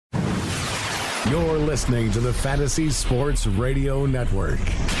You're listening to the Fantasy Sports Radio Network.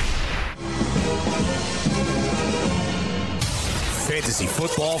 Fantasy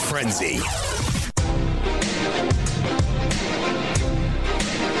Football Frenzy.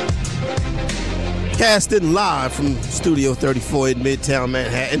 Casting live from Studio 34 in Midtown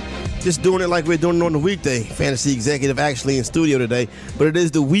Manhattan. Just doing it like we're doing it on the weekday. Fantasy Executive actually in studio today, but it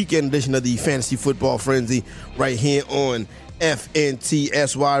is the weekend edition of the Fantasy Football Frenzy right here on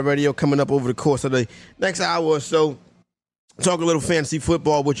FNTSY Radio. Coming up over the course of the next hour or so, talk a little fantasy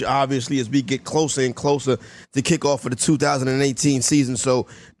football, which obviously as we get closer and closer to kick off for the 2018 season. So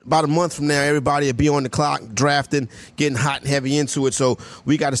about a month from now, everybody will be on the clock, drafting, getting hot and heavy into it. So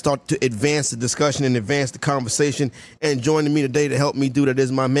we got to start to advance the discussion and advance the conversation. And joining me today to help me do that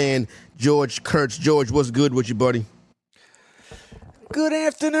is my man, George Kurtz. George, what's good with you, buddy? Good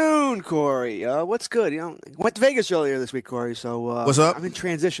afternoon, Corey. What's good? Went to Vegas earlier this week, Corey. So what's up? I'm in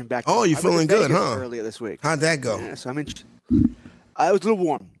transition back. Oh, you feeling good, huh? Earlier this week. How'd that go? Yeah, so I'm in. It was a little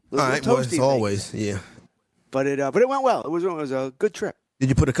warm. All right, well, it's always, yeah. But it went well. It was a good trip. Did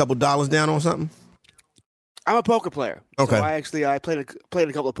you put a couple dollars down on something? I'm a poker player. Okay. So I played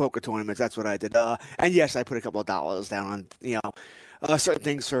a couple of poker tournaments. That's what I did. And yes, I put a couple of dollars down on certain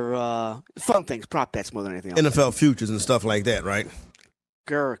things for fun things, prop bets more than anything else. NFL futures and stuff like that, right?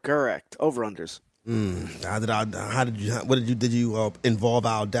 Correct. Over-unders. Did you involve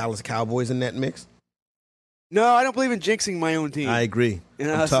our Dallas Cowboys in that mix? No, I don't believe in jinxing my own team. I agree.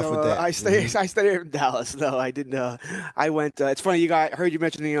 I'm tough with that. I stay here in Dallas. No, I didn't. I went. It's funny. Heard you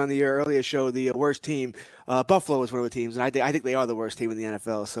mentioning on the earlier show the worst team. Buffalo was one of the teams, and I think they are the worst team in the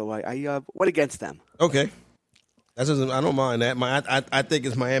NFL. So I went against them. Okay. I don't mind that. I think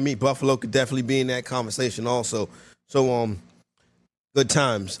it's Miami. Buffalo could definitely be in that conversation also. So good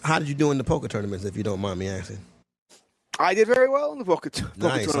times. How did you do in the poker tournaments, if you don't mind me asking? I did very well in the poker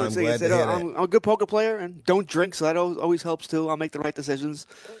nice. tournaments. I'm glad to hear that. I'm a good poker player and don't drink, so that always helps too. I'll make the right decisions,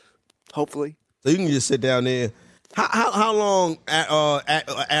 hopefully. So you can just sit down there. How long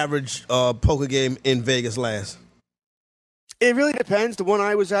average poker game in Vegas lasts? It really depends. The one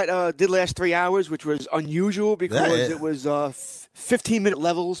I was at did last 3 hours, which was unusual because it was 15-minute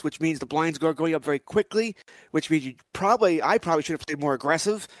levels, which means the blinds are going up very quickly, which means I probably should have played more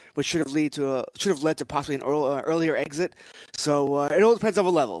aggressive, which should have led to possibly an earlier exit. So it all depends on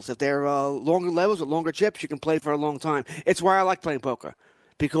the levels. If they're longer levels with longer chips, you can play for a long time. It's why I like playing poker,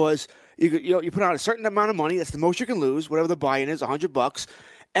 because you put out a certain amount of money. That's the most you can lose, whatever the buy-in is, $100,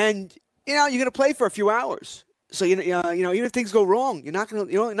 and you're going to play for a few hours. So even if things go wrong, you're not gonna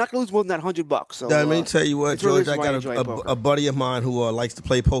lose more than that $100. So let me tell you what, George. I got a buddy of mine who likes to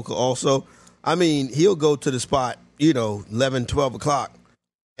play poker. Also, I mean, he'll go to the spot, 11, 12 o'clock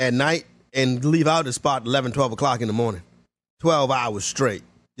at night, and leave out the spot 11, 12 o'clock in the morning, 12 hours straight,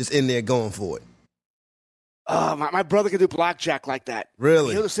 just in there going for it. My brother can do blackjack like that.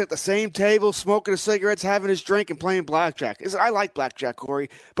 Really? He'll just sit at the same table, smoking his cigarettes, having his drink, and playing blackjack. I like blackjack, Corey.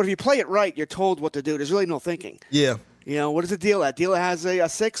 But if you play it right, you're told what to do. There's really no thinking. Yeah. What is the deal at? Dealer has a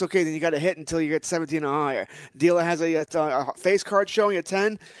 6, okay, then you got to hit until you get 17 or higher. Dealer has a face card showing a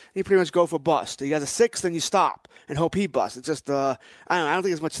 10, you pretty much go for bust. He has a 6, then you stop and hope he busts. It's just, I don't think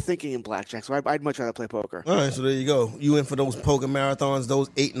there's much thinking in blackjack, so I'd much rather play poker. All right, so there you go. You in for those poker marathons, those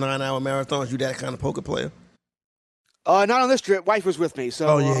 8-9 hour marathons? You that kind of poker player? Not on this trip. Wife was with me,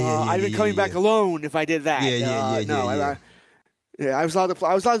 so I'd be coming back alone if I did that. I was allowed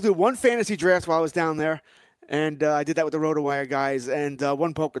to do one fantasy draft while I was down there, and I did that with the RotoWire guys, and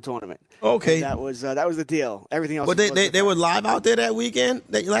one poker tournament. Okay, and that was the deal. Everything else. But they were live out there that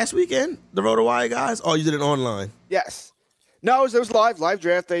last weekend, the RotoWire guys, or you did it online? Yes. No, it was live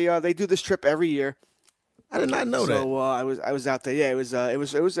draft. They do this trip every year. I did not know that. So I was out there. Yeah, it was fun. It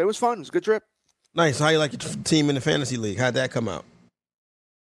was a good trip. Nice. How you like your team in the fantasy league? How'd that come out?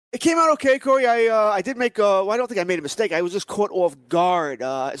 It came out okay, Corey. I did make. I don't think I made a mistake. I was just caught off guard.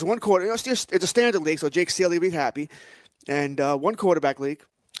 It's one quarter. It's a standard league, so Jake Sealy will be happy, and one quarterback league.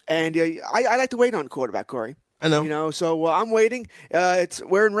 And I like to wait on quarterback, Corey. I know. So I'm waiting.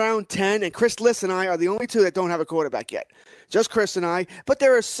 We're in round 10, and Chris Liss and I are the only two that don't have a quarterback yet. Just Chris and I, but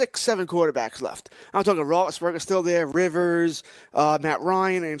there are 6, 7 quarterbacks left. I'm talking Roethlisberger still there, Rivers, Matt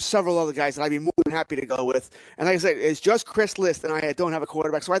Ryan, and several other guys that I'd be more than happy to go with. And like I said, it's just Chris Liss and I don't have a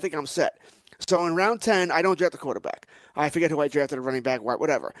quarterback, so I think I'm set. So in round 10, I don't draft the quarterback. I forget who I drafted, a running back,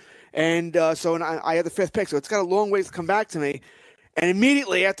 whatever. And so I had the 5th pick, so it's got a long ways to come back to me. And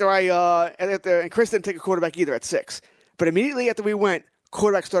immediately after and Chris didn't take a quarterback either at 6. But immediately after we went,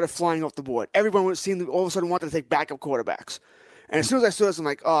 quarterbacks started flying off the board. Everyone seemed to all of a sudden wanted to take backup quarterbacks. And as soon as I saw this, I'm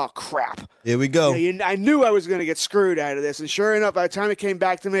like, oh, crap. Here we go. I knew I was going to get screwed out of this. And sure enough, by the time it came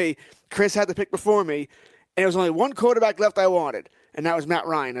back to me, Chris had the pick before me, and there was only one quarterback left I wanted, and that was Matt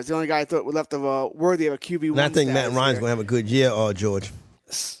Ryan. That's the only guy I thought was left of worthy of a QB1. And I think Matt Ryan's going to have a good year, George.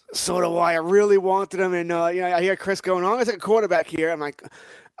 So do I. I really wanted him, and I hear Chris going, I'm going to take a quarterback here. I'm like,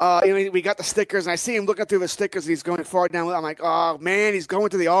 we got the stickers, and I see him looking through the stickers, and he's going far down. I'm like, oh, man, he's going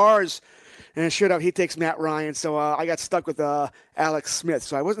to the R's. And sure enough, he takes Matt Ryan. So I got stuck with Alex Smith.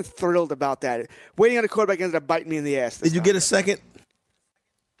 So I wasn't thrilled about that. Waiting on a quarterback ended up biting me in the ass. Did you get a second?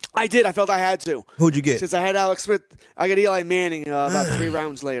 I did. I felt I had to. Who'd you get? Since I had Alex Smith, I got Eli Manning about 3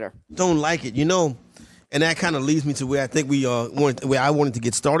 rounds later. Don't like it. And that kind of leads me to where I think where I wanted to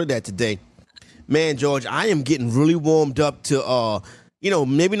get started at today. Man, George, I am getting really warmed up to,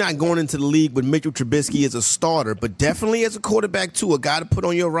 maybe not going into the league with Mitchell Trubisky as a starter, but definitely as a quarterback too, a guy to put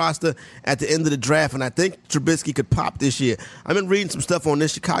on your roster at the end of the draft. And I think Trubisky could pop this year. I've been reading some stuff on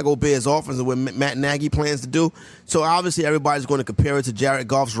this Chicago Bears offense and what Matt Nagy plans to do. So obviously everybody's going to compare it to Jared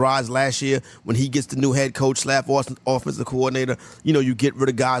Goff's rise last year when he gets the new head coach / offensive coordinator. You get rid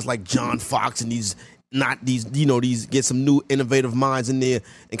of guys like John Fox and these get some new innovative minds in there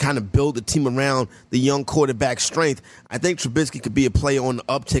and kind of build the team around the young quarterback strength. I think Trubisky could be a player on the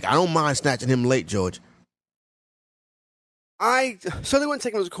uptick. I don't mind snatching him late, George. I certainly wouldn't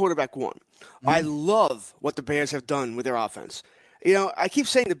take him as a quarterback one. Mm-hmm. I love what the Bears have done with their offense. I keep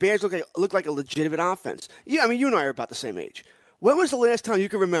saying the Bears look like a legitimate offense. Yeah, you and I are about the same age. When was the last time you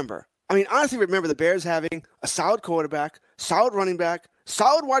can remember? Honestly, remember the Bears having a solid quarterback, solid running back,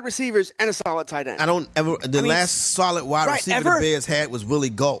 solid wide receivers, and a solid tight end. Last solid wide receiver the Bears had was Willie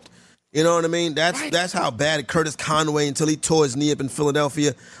Gault. You know what I mean? That's how bad Curtis Conway until he tore his knee up in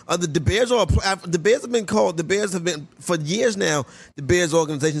Philadelphia. The Bears have been for years now. The Bears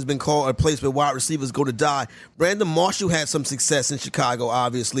organization has been called a place where wide receivers go to die. Brandon Marshall had some success in Chicago,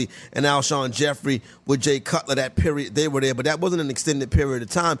 obviously, and Alshon Jeffrey with Jay Cutler. That period they were there, but that wasn't an extended period of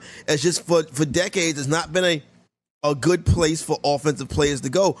time. It's just for decades, it's not been a good place for offensive players to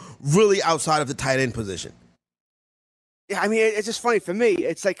go, really outside of the tight end position. Yeah, it's just funny for me.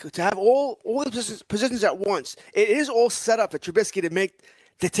 It's like to have all the positions at once. It is all set up for Trubisky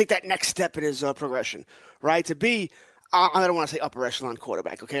to take that next step in his progression, right? To be, I don't want to say upper echelon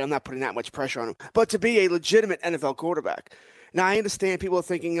quarterback, okay? I'm not putting that much pressure on him, but to be a legitimate NFL quarterback. Now, I understand people are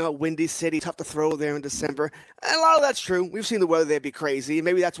thinking, Windy City, tough to throw there in December. And a lot of that's true. We've seen the weather there be crazy.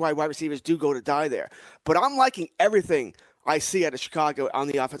 Maybe that's why wide receivers do go to die there. But I'm liking everything I see out of Chicago on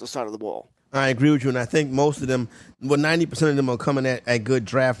the offensive side of the ball. I agree with you, and I think most of them, 90% of them are coming at good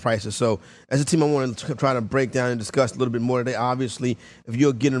draft prices. So as a team, I want to try to break down and discuss a little bit more today. Obviously, if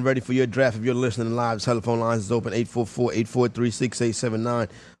you're getting ready for your draft, if you're listening live, telephone lines is open,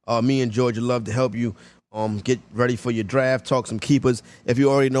 844-843-6879. Me and George would love to help you get ready for your draft, talk some keepers. If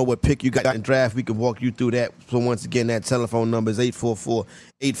you already know what pick you got in draft, we can walk you through that. So once again, that telephone number is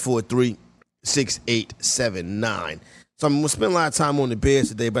 844-843-6879. So I'm going to spend a lot of time on the Bears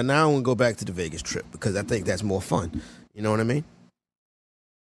today, but now I'm going to go back to the Vegas trip because I think that's more fun. You know what I mean?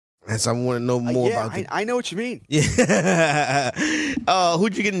 And so I want to know more about it. I know what you mean. Yeah.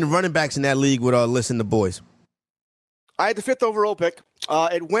 Who'd you get in the running backs in that league with Listen to Boys? I had the 5th overall pick.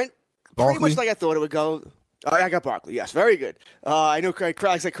 It went pretty much like I thought it would go. I got Barkley, yes. Very good. I know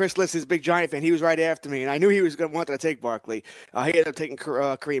Chris Liss is a big Giant fan. He was right after me, and I knew he was going to want to take Barkley. He ended up taking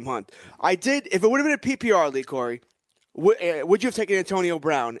Kareem Hunt. I did. If it would have been a PPR league, Corey, would you have taken Antonio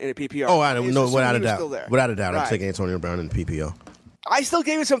Brown in a PPR? Oh, I don't know. Without a doubt. Without a doubt, right. I'm taking Antonio Brown in the PPR. I still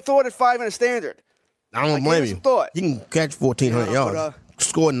gave him some thought at 5 in a standard. I don't blame you. He can catch 1,400 yards,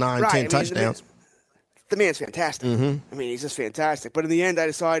 score 9, 10 touchdowns. The man's fantastic. Mm-hmm. He's just fantastic. But in the end, I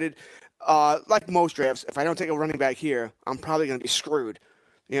decided, like most drafts, if I don't take a running back here, I'm probably going to be screwed.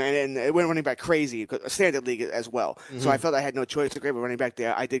 And it went running back crazy, a standard league as well. Mm-hmm. So I felt I had no choice to grab a running back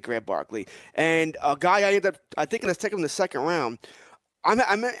there. I did grab Barkley. And a guy I ended up, I think, let's take him in the second round.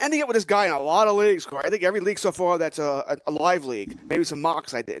 I'm ending up with this guy in a lot of leagues, Corey. I think every league so far that's a live league. Maybe some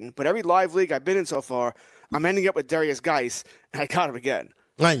mocks I didn't. But every live league I've been in so far, I'm ending up with Darius Geis, and I got him again.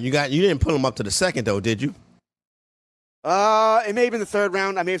 Right, you didn't pull him up to the second, though, did you? It may have been the third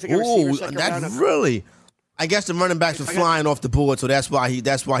round. I may have taken a receiver second round. That's really... I guess the running backs were flying off the board, so that's why he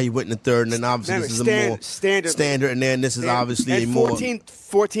went in the third. And then obviously this is a more standard, and then this is obviously a more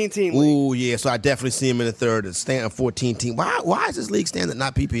 14 team league. Ooh, yeah. So I definitely see him in the third. A standard 14 team. Why is this league standard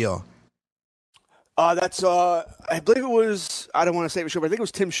not PPR? That's I believe it was. I don't want to say for sure, but I think it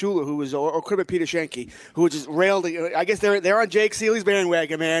was Tim Schuler who was, or could have been Peter Schenke, who just railed. I guess they're on Jake Seeley's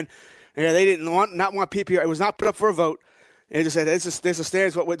bandwagon, man. Yeah, they didn't want PPR. It was not put up for a vote. And just said, this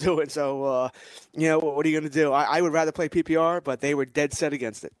is what we're doing. So, what are you going to do? I would rather play PPR, but they were dead set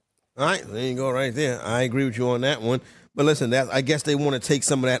against it. All right, there you go right there. I agree with you on that one. But listen, I guess they want to take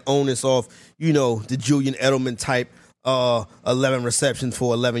some of that onus off, the Julian Edelman type 11 receptions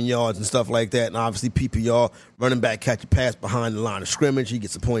for 11 yards and stuff like that. And obviously PPR, running back catch a pass behind the line of scrimmage. He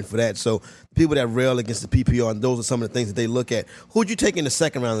gets a point for that. So people that rail against the PPR, and those are some of the things that they look at. Who'd you take in the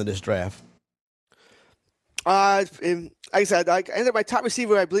second round of this draft? Like I said, my top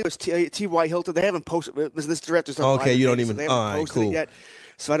receiver, I believe, was T.Y. Hilton. They haven't posted this director's on. Okay, you don't even. So they haven't posted it yet,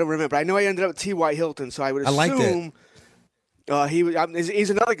 so I don't remember. I know I ended up with T.Y. Hilton, so I would assume. I like that. He's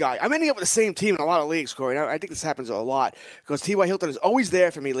another guy. I'm ending up with the same team in a lot of leagues, Corey. I think this happens a lot because T.Y. Hilton is always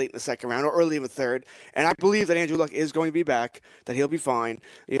there for me late in the second round or early in the third, and I believe that Andrew Luck is going to be back, that he'll be fine.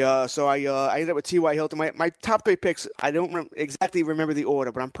 So I ended up with T.Y. Hilton. My top 3 picks, I don't exactly remember the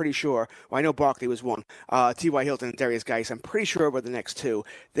order, but I'm pretty sure. Well, I know Barkley was one. T.Y. Hilton and Darius Geis, I'm pretty sure were the next 2.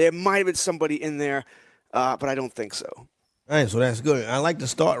 There might have been somebody in there, but I don't think so. All right, so that's good. I like to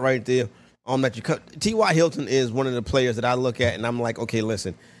start right there. That you cut. T.Y. Hilton is one of the players that I look at, and I'm like, okay,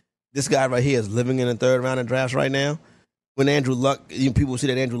 listen, this guy right here is living in the third round of drafts right now. When Andrew Luck, people see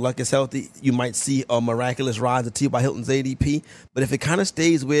that Andrew Luck is healthy, you might see a miraculous rise of T.Y. Hilton's ADP. But if it kind of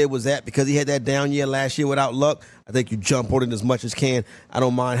stays where it was at, because he had that down year last year without Luck, I think you jump on it as much as can. I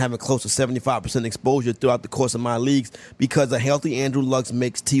don't mind having close to 75% exposure throughout the course of my leagues, because a healthy Andrew Luck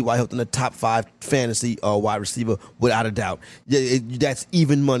makes T.Y. Hilton a top 5 fantasy wide receiver without a doubt. That's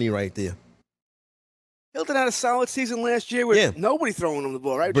even money right there. Hilton had a solid season last year with nobody throwing him the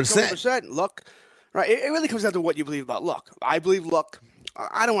ball, right? Just 20%. Luck, right? It really comes down to what you believe about Luck. I believe Luck,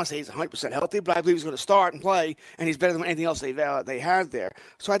 I don't want to say he's 100% healthy, but I believe he's going to start and play, and he's better than anything else they have there.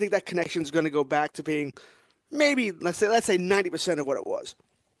 So I think that connection is going to go back to being maybe, let's say 90% of what it was.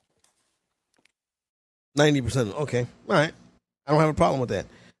 90%. Okay. All right. I don't have a problem with that.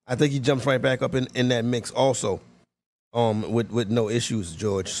 I think he jumps right back up in that mix also with no issues,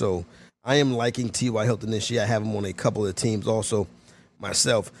 George. So I am liking T.Y. Hilton this year. I have him on a couple of teams also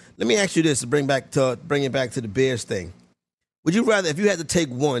myself. Let me ask you this to bring it back to the Bears thing. Would you rather, if you had to take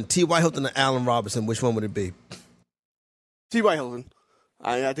one, T.Y. Hilton or Allen Robinson, which one would it be? T.Y. Hilton.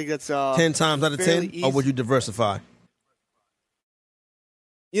 I think that's 10 times out of 10, easy. Or would you diversify?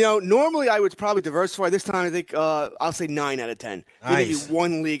 Normally I would probably diversify. This time I think I'll say 9 out of 10. Nice. Maybe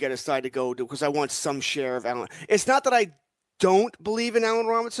one league I decide to go to because I want some share of Allen. It's not that I don't believe in Allen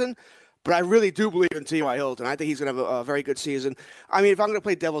Robinson, but I really do believe in T.Y. Hilton. I think he's going to have a very good season. I mean, if I'm going to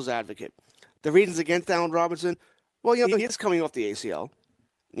play devil's advocate, the reasons against Allen Robinson, well, he is coming off the ACL,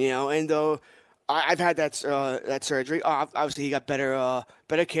 and I've had that surgery. Obviously, he got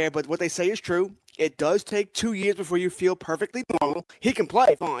better care, but what they say is true. It does take 2 years before you feel perfectly normal. He can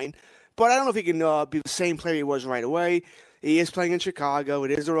play fine, but I don't know if he can be the same player he was right away. He is playing in Chicago. It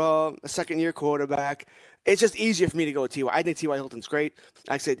is a second-year quarterback. It's just easier for me to go with T.Y. I think T.Y. Hilton's great.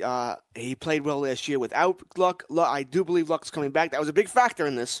 Like I said, he played well last year without Luck. I do believe Luck's coming back. That was a big factor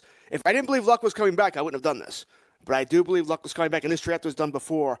in this. If I didn't believe Luck was coming back, I wouldn't have done this. But I do believe Luck was coming back, and this draft was done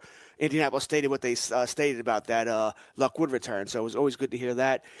before Indianapolis stated what they stated about that Luck would return. So it was always good to hear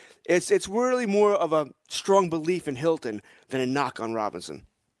that. It's really more of a strong belief in Hilton than a knock on Robinson.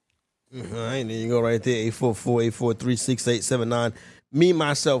 All right, there you go right there, 844-843-6879. Me,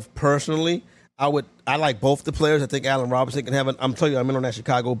 myself, personally, I like both the players. I think Allen Robinson can have I'm telling you, I'm in on that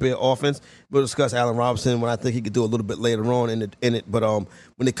Chicago Bear offense. We'll discuss Allen Robinson when I think he could do a little bit later on in it. But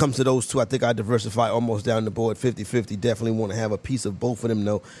when it comes to those two, I think I diversify almost down the board, 50-50. Definitely want to have a piece of both of them,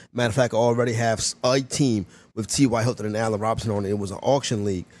 though. Matter of fact, I already have a team with T.Y. Hilton and Allen Robinson on it. It was an auction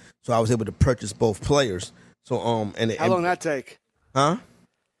league, so I was able to purchase both players. So how long did that take? Huh?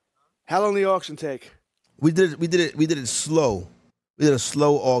 How long did the auction take? We did it slow. We did a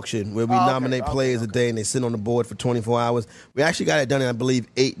slow auction where we nominate players a day and they sit on the board for 24 hours. We actually got it done in, I believe,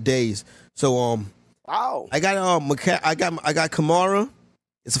 8 days. So wow. I got Kamara.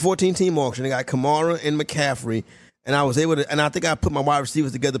 It's a 14-team auction. I got Kamara and McCaffrey, and I was able to. And I think I put my wide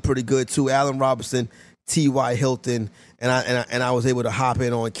receivers together pretty good too. Allen Robinson, T.Y. Hilton, and I was able to hop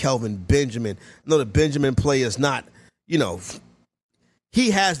in on Kelvin Benjamin. I know the Benjamin play is not,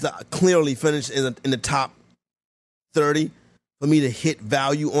 he has to clearly finish in the top 30. For me to hit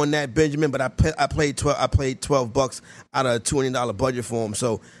value on that Benjamin, but I played $12 out of a $200 budget for him,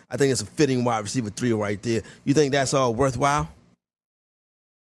 so I think it's a fitting wide receiver 3 right there. You think that's all worthwhile?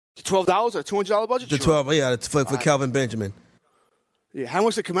 $12 or $200 budget? The 12, yeah, for Kelvin Benjamin. Yeah, how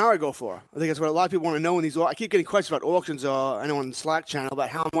much did Kamara go for? I think that's what a lot of people want to know in these. I keep getting questions about auctions. I know on the Slack channel about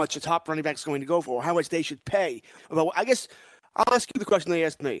how much a top running back is going to go for, or how much they should pay. I guess I'll ask you the question they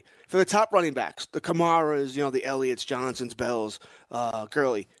asked me. For the top running backs, the Kamaras, the Elliott's, Johnsons, Bells,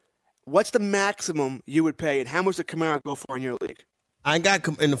 Gurley, what's the maximum you would pay, and how much did Kamara go for in your league? I got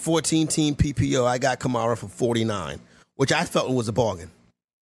in the 14-team PPO. I got Kamara for $49, which I felt was a bargain.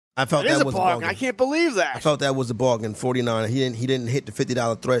 I felt that was a bargain. I can't believe that. I felt that was a bargain. $49. He didn't hit the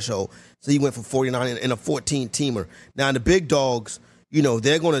 $50 threshold, so he went for $49 in a 14-teamer. Now the big dogs,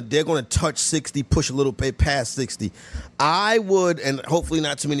 they're gonna touch 60, push a little bit past 60. I would, and hopefully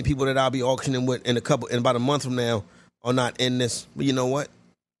not too many people that I'll be auctioning with in about a month from now are not in this. But you know what?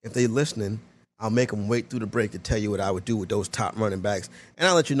 If they're listening, I'll make them wait through the break to tell you what I would do with those top running backs, and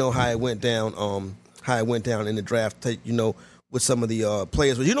I'll let you know how it went down. How it went down in the draft. With some of the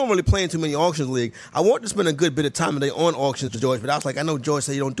players, but you don't really play in too many auctions league. I want to spend a good bit of time today on auctions, George. But I was like, I know George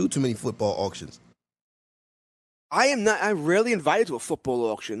said you don't do too many football auctions. I am not. I'm rarely invited to a football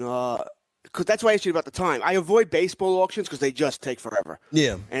auction because that's why I asked you about the time. I avoid baseball auctions because they just take forever.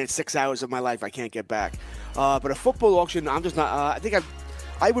 Yeah, and it's 6 hours of my life I can't get back. But a football auction, I'm just not. I think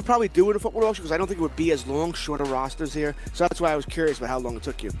I would probably do it a football auction because I don't think it would be as long, shorter rosters here. So that's why I was curious about how long it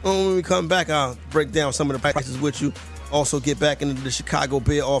took you. Well, when we come back, I'll break down some of the prices with you. Also get back into the Chicago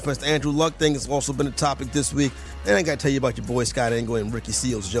Bear offense. The Andrew Luck thing has also been a topic this week. And I got to tell you about your boy Scott Engel and Ricky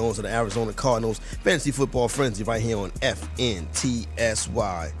Seals-Jones of the Arizona Cardinals. Fantasy Football Frenzy right here on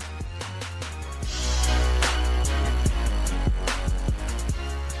FNTSY.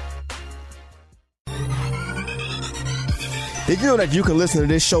 Did you know that you can listen to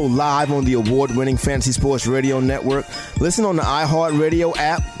this show live on the award-winning Fantasy Sports Radio Network? Listen on the iHeartRadio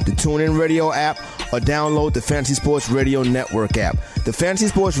app, the TuneIn Radio app, or download the Fantasy Sports Radio Network app. The Fantasy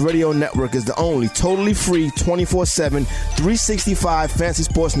Sports Radio Network is the only totally free 24/7, 365 Fantasy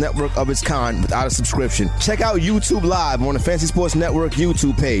Sports Network of its kind without a subscription. Check out YouTube Live on the Fantasy Sports Network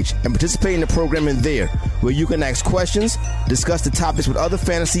YouTube page and participate in the programming there, where you can ask questions, discuss the topics with other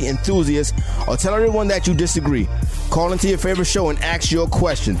fantasy enthusiasts, or tell everyone that you disagree. Call into your favorite show and ask your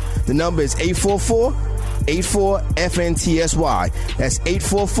question. The number is 844-84-FNTSY. That's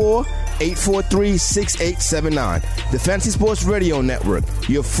 844-843-6879. The Fantasy Sports Radio Network,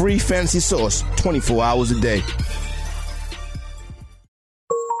 your free fantasy source 24 hours a day.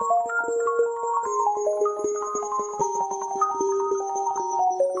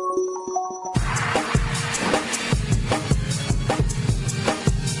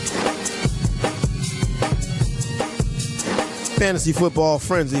 Fantasy Football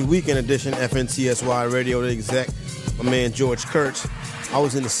Frenzy Weekend Edition, FNTSY Radio, the exec, my man George Kurtz. I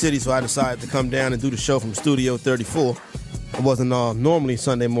was in the city, so I decided to come down and do the show from Studio 34. It wasn't normally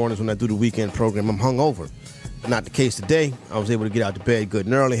Sunday mornings when I do the weekend program. I'm hungover. Not the case today. I was able to get out to bed good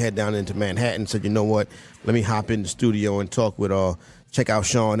and early, head down into Manhattan, said, you know what, let me hop in the studio and talk with, check out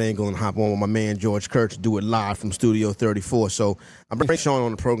Sean Engel and hop on with my man George Kurtz, do it live from Studio 34. So I'm bringing Sean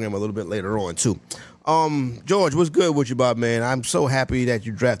on the program a little bit later on, too. George, what's good with you, Bob, man? I'm so happy that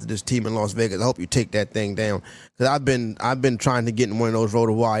you drafted this team in Las Vegas. I hope you take that thing down, because I've been trying to get in one of those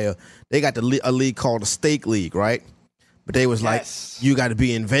RotoWire. They got a league called the Stake League, right? But they was like, you got to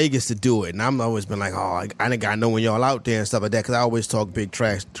be in Vegas to do it. And I've always been like, I didn't got to know when y'all out there and stuff like that, because I always talk big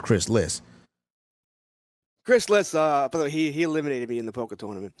trash to Chris Liss. Chris Liss, by the way, he eliminated me in the poker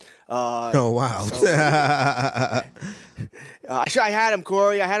tournament. Oh, wow. So, I had him,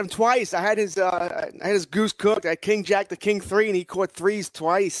 Corey. I had him twice. I had his goose cooked. I had King Jack the King 3, and he caught threes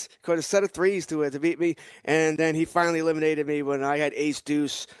twice. Caught a set of threes to beat me. And then he finally eliminated me when I had ace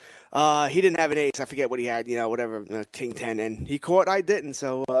deuce. He didn't have an ace. I forget what he had, King 10. And he caught, I didn't.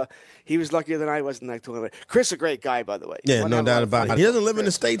 So he was luckier than I was in that tournament. Chris, a great guy, by the way. Yeah, no doubt about it. He doesn't live in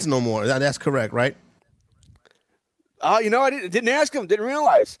the States no more. That's correct, right? I didn't ask him. Didn't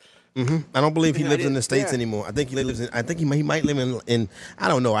realize. Mm-hmm. I don't believe he lives in the States anymore. I think he lives in. I think he might live in. I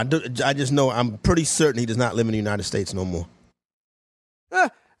don't know. I just know. I'm pretty certain he does not live in the United States no more.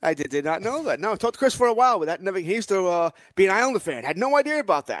 I did not know that. No, I talked to Chris for a while, but that never. He used to be an Islander fan. Had no idea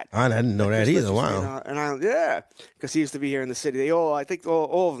about that. I didn't know that either. Wow. Because he used to be here in the city. I think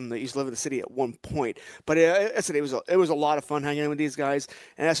all of them that used to live in the city at one point. But it was a lot of fun hanging out with these guys.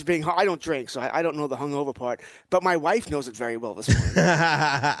 And as for being, I don't drink, so I don't know the hungover part. But my wife knows it very well this morning.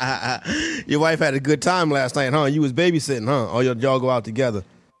 Your wife had a good time last night, huh? You was babysitting, huh? Or y'all go out together?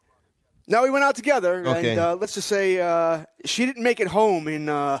 No, we went out together, okay. And let's just say she didn't make it home in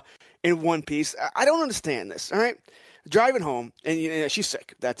one piece. I don't understand this. All right, driving home, and she's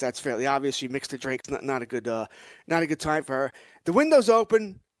sick. That's fairly obvious. She mixed the drinks. Not a good time for her. The window's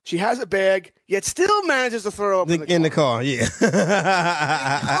open. She has a bag, yet still manages to throw up in the car. Yeah.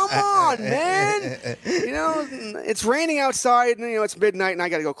 Come on, man. It's raining outside, and it's midnight, and I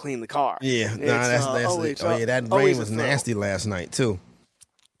got to go clean the car. Yeah, that rain was nasty last night too.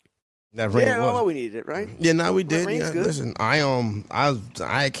 That rain. Yeah, well, we needed it, right? Yeah, no, we did. Rain's good. Listen,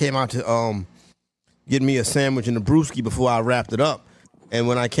 I came out to get me a sandwich and a brewski before I wrapped it up. And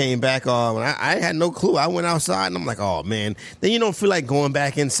when I came back, I had no clue. I went outside, and I'm like, oh, man. Then you don't feel like going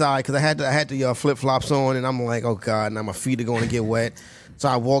back inside because I had the flip-flops on, and I'm like, oh, God, now my feet are going to get wet. So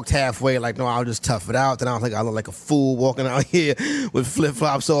I walked halfway, like, no, I'll just tough it out. Then I was like, I look like a fool walking out here with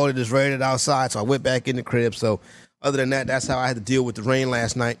flip-flops on and just ready outside. So I went back in the crib. So other than that, that's how I had to deal with the rain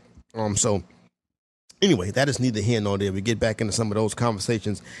last night. So anyway, that is neither here nor there. We get back into some of those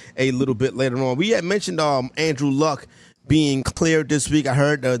conversations a little bit later on. We had mentioned Andrew Luck being cleared this week. I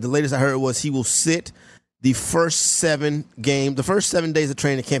heard the latest I heard was he will sit the first 7 days of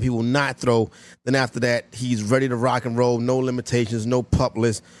training camp. He will not throw. Then after that, he's ready to rock and roll. No limitations, no pup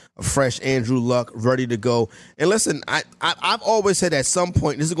list. A fresh Andrew Luck ready to go. And listen, I've always said at some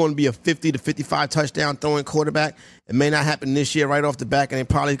point this is going to be a 50 to 55 touchdown throwing quarterback. It may not happen this year right off the back, and they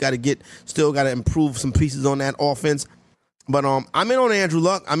probably got to improve some pieces on that offense. But I'm in on Andrew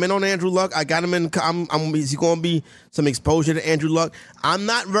Luck. I got him in. He's going to be some exposure to Andrew Luck. I'm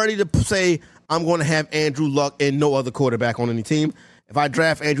not ready to say I'm going to have Andrew Luck and no other quarterback on any team. If I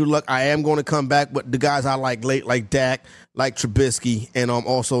draft Andrew Luck, I am going to come back. But the guys I like late, like Dak, like Trubisky, and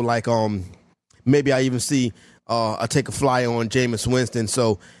also like maybe I even see I take a flyer on Jameis Winston.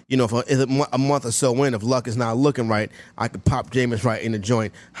 So if a month or so in, if Luck is not looking right, I could pop Jameis right in the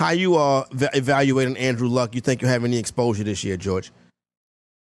joint. How you evaluating Andrew Luck? You think you'll have any exposure this year, George?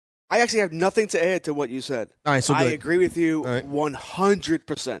 I actually have nothing to add to what you said. All right, so I agree with you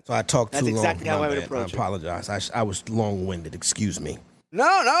 100%. So I talked too long. That's exactly how I would approach it. I apologize. I was long-winded. Excuse me. No.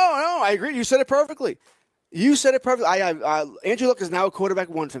 I agree. You said it perfectly. Andrew Luck is now a quarterback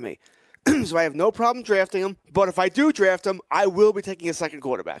 1 for me. So I have no problem drafting him. But if I do draft him, I will be taking a second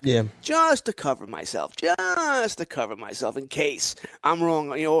quarterback. Yeah. Just to cover myself. In case I'm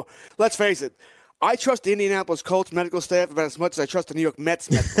wrong. Let's face it. I trust the Indianapolis Colts medical staff about as much as I trust the New York Mets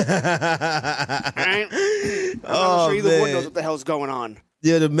medical staff. Right? I'm not sure either one knows what the hell's going on.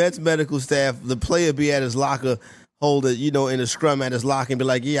 Yeah, the Mets medical staff, the player be at his locker, hold it, in a scrum at his locker and be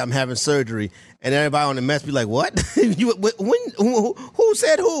like, yeah, I'm having surgery. And everybody on the Mets be like, what? Who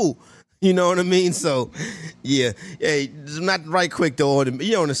said who? You know what I mean? So, yeah. Hey, not right quick to order.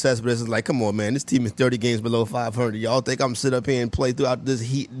 On the Cespedes, it's like, come on, man. This team is 30 games below 500. Y'all think I'm going to sit up here and play throughout this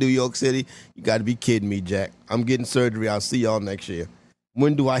heat New York City? You got to be kidding me, Jack. I'm getting surgery. I'll see y'all next year.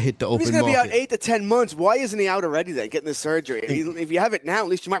 When do I hit the open market? He's going to be out 8 to 10 months. Why isn't he out already then, getting the surgery? If you have it now, at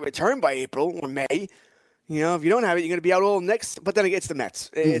least you might return by April or May. If you don't have it, you're going to be out all next. But then it's the Mets.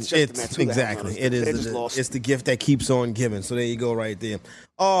 It's just the Mets. Exactly. It is. It's the gift that keeps on giving. So there you go right there.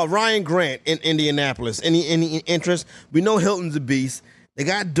 Ryan Grant in Indianapolis. Any interest? We know Hilton's a beast. They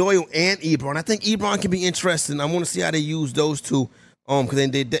got Doyle and Ebron. I think Ebron can be interesting. I want to see how they use those two. Because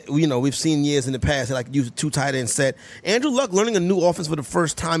we've seen years in the past they like to use a 2 tight end set. Andrew Luck learning a new offense for the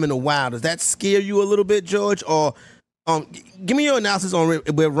first time in a while. Does that scare you a little bit, George? Or give me your analysis on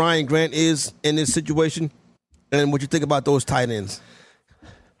where Ryan Grant is in this situation. And what you think about those tight ends?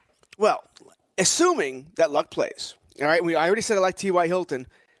 Well, assuming that Luck plays, all right, I already said I like T.Y. Hilton.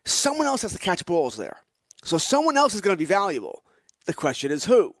 Someone else has to catch balls there. So someone else is going to be valuable. The question is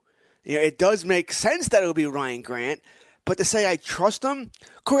who? It does make sense that it'll be Ryan Grant, but to say I trust him,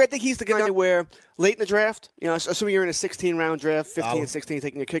 Corey, I think he's the guy where late in the draft, assuming you're in a 16-round draft, 15 and 16,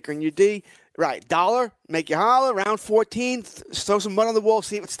 taking a kicker in your D, right, dollar, make you holler, round 14, throw some mud on the wall,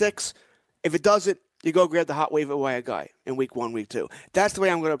 see if it sticks. If it doesn't, you go grab the hot waiver wire guy in week 1, week 2. That's the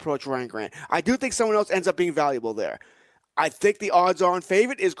way I'm going to approach Ryan Grant. I do think someone else ends up being valuable there. I think the odds-on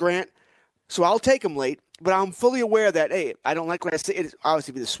favorite is Grant, so I'll take him late. But I'm fully aware that, hey, I don't like what I see. It's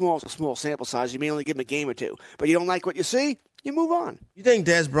obviously be the small sample size. You may only give him a game or 2. But you don't like what you see, you move on. You think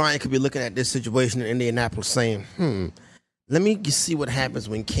Des Bryant could be looking at this situation in Indianapolis saying, let me see what happens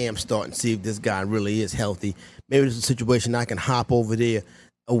when camp starts and see if this guy really is healthy. Maybe there's a situation I can hop over there.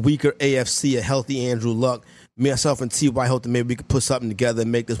 A weaker AFC, a healthy Andrew Luck, myself and T.Y. Hilton, maybe we could put something together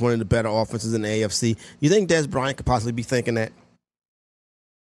and make this one of the better offenses in the AFC. You think Des Bryant could possibly be thinking that?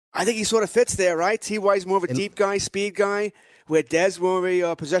 I think he sort of fits there, right? T.Y.'s more of a deep guy, speed guy, where Des more of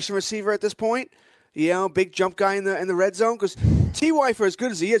a possession receiver at this point. Big jump guy in the red zone. Because T.Y., for as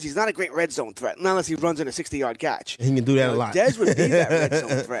good as he is, he's not a great red zone threat, unless he runs in a 60-yard catch. He can do that a lot. Des would be that red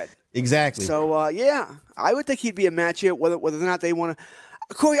zone threat. Exactly. So, I would think he'd be a match here, whether or not they want to.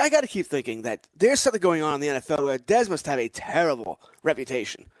 Corey, I got to keep thinking that there's something going on in the NFL where Dez must have a terrible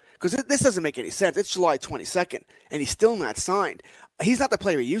reputation. Because this doesn't make any sense. It's July 22nd, and he's still not signed. He's not the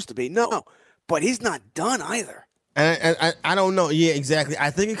player he used to be, no. But he's not done either. And I don't know. Yeah, exactly.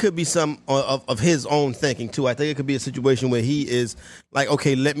 I think it could be some of his own thinking, too. I think it could be a situation where he is like,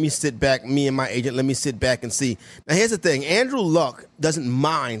 okay, let me sit back, me and my agent, let me sit back and see. Now, here's the thing. Andrew Luck doesn't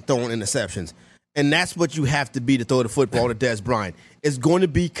mind throwing interceptions. And that's what you have to be to throw the football to Dez Bryant. It's going to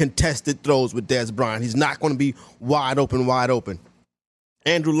be contested throws with Dez Bryant. He's not going to be wide open.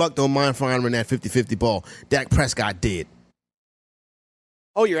 Andrew Luck don't mind firing that 50-50 ball. Dak Prescott did.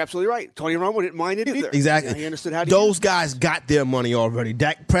 Oh, you're absolutely right. Tony Romo didn't mind it either. Exactly. He understood how to Those guys got their money already.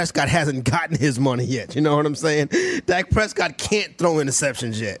 Dak Prescott hasn't gotten his money yet. You know what I'm saying? Dak Prescott can't throw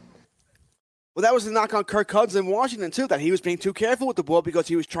interceptions yet. Well, that was the knock on Kirk Cousins in Washington, too, that he was being too careful with the ball because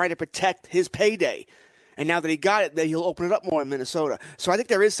he was trying to protect his payday. And now that he got it, then he'll open it up more in Minnesota. So I think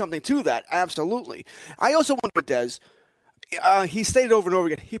there is something to that, absolutely. I also wonder with Dez, he stated over and over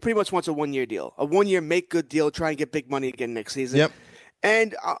again, he pretty much wants a one-year deal. A one-year make-good deal, try and get big money again next season. Yep.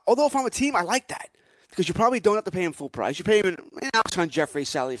 And although if I'm a team, I like that because you probably don't have to pay him full price. You pay him Alshon Jeffrey's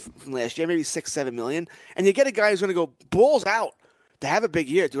salary from last year, maybe $6-7 million, and you get a guy who's going to go balls out to have a big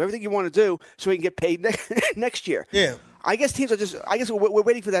year, do everything you want to do, so he can get paid next year. Yeah. I guess teams are just. I guess we're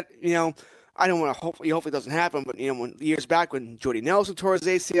waiting for that. You know, I don't want to. Hopefully, it doesn't happen. But you know, years back when Jordy Nelson tore his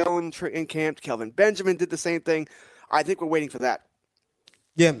ACL in camp, Kelvin Benjamin did the same thing. I think we're waiting for that.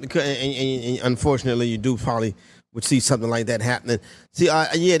 Yeah, because and unfortunately, you do probably would see something like that happening. See,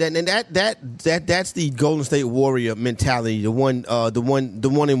 that's the Golden State Warrior mentality. The one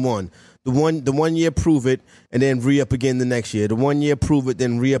and one. The 1 year prove it and then re-up again the next year. The 1 year prove it,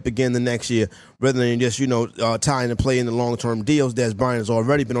 then re-up again the next year, rather than just, tying to play in the long-term deals. Dez Bryant has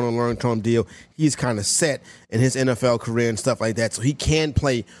already been on a long-term deal. He's kind of set in his NFL career and stuff like that, so he can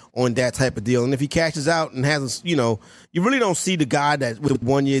play on that type of deal. And if he cashes out and has, you really don't see the guy that with a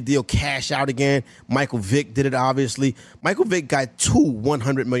 1 year deal cash out again. Michael Vick did it, obviously. Michael Vick got 2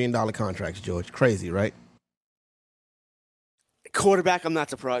 $100 million contracts, George. Crazy, right? Quarterback, I'm not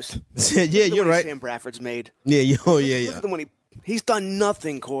surprised. Yeah, you're right. Sam Bradford's made. Yeah. Look at the money. He's done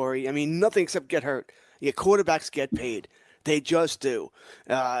nothing, Corey. I mean, nothing except get hurt. Yeah, quarterbacks get paid. They just do.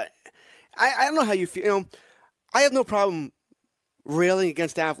 I don't know how you feel. I have no problem railing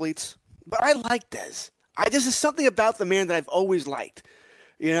against athletes, but I like Dez. This is something about the man that I've always liked.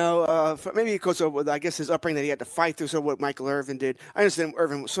 Maybe because of, I guess, his upbringing that he had to fight through, sort of what Michael Irvin did. I understand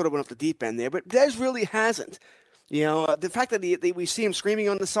Irvin sort of went off the deep end there, but Dez really hasn't. The fact that we see him screaming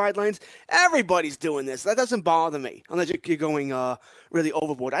on the sidelines, everybody's doing this. That doesn't bother me, unless you're going really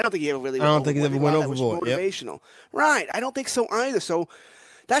overboard. I don't think he ever really went overboard. I don't think he ever went overboard. That was motivational. Yep. Right. I don't think so either. So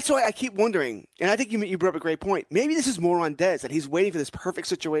that's why I keep wondering, and I think you brought up a great point. Maybe this is more on Dez, that he's waiting for this perfect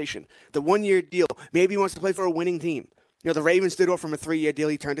situation, the 1 year deal. Maybe he wants to play for a winning team. The Ravens did offer him a 3 year deal.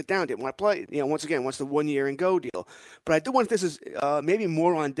 He turned it down. Didn't want to play. Once again, wants the 1 year and go deal. But I do wonder if this is maybe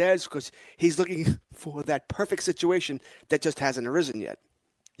more on Dez because he's looking for that perfect situation that just hasn't arisen yet.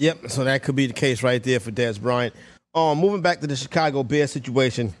 Yep. So that could be the case right there for Dez Bryant. Moving back to the Chicago Bears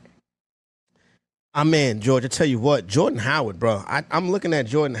situation. Man, George, I tell you what, Jordan Howard, bro. I'm looking at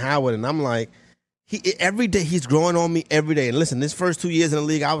Jordan Howard and I'm like, every day he's growing on me every day. And listen, this first 2 years in the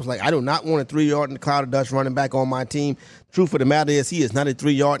league, I was like, I do not want a 3 yard in the cloud of dust running back on my team. Truth of the matter is, he is not a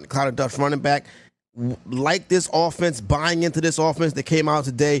 3 yard in the cloud of dust running back. Like this offense, buying into this offense that came out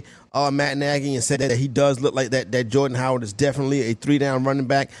today, Matt Nagy, and said that he does look like that Jordan Howard is definitely a 3-down running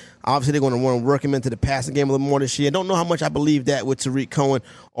back. Obviously, they're going to want to work him into the passing game a little more this year. I don't know how much I believe that with Tariq Cohen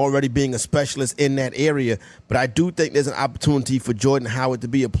already being a specialist in that area, but I do think there's an opportunity for Jordan Howard to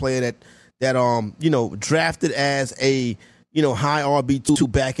be a player that drafted as a, high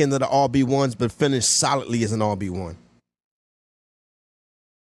RB2 back into the RB1s, but finished solidly as an RB1.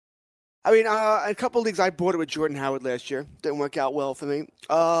 I mean, a couple of leagues I bought it with Jordan Howard last year. Didn't work out well for me.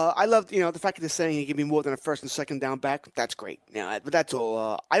 I loved, the fact that they're saying he can be more than a first and second down back. That's great. But that's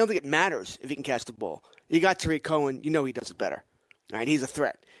all. I don't think it matters if he can catch the ball. You got Tariq Cohen. He does it better. All right, he's a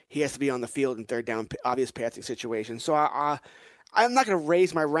threat. He has to be on the field in third down, obvious passing situations. So I'm not going to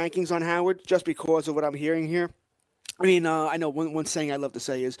raise my rankings on Howard just because of what I'm hearing here. I mean, I know one saying I love to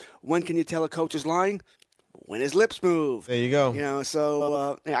say is, when can you tell a coach is lying? When his lips move. There you go.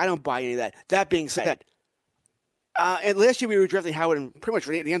 So I don't buy any of that. That being said, and last year we were drafting Howard in pretty much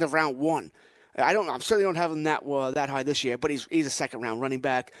at the end of round 1. I certainly don't have him that high this year, but he's a second round running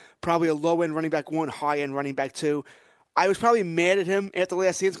back, probably a low end running back 1, high end running back 2. I was probably mad at him after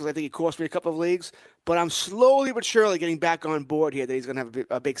last season because I think he cost me a couple of leagues. But I'm slowly but surely getting back on board here that he's going to have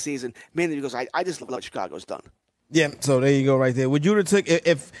a big season, mainly because I just love what Chicago's done. Yeah, so there you go right there. Would you have took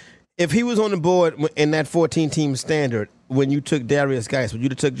if he was on the board in that 14-team standard when you took Darius Geis, would you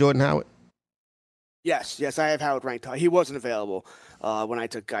have took Jordan Howard? Yes, I have Howard ranked. He wasn't available when I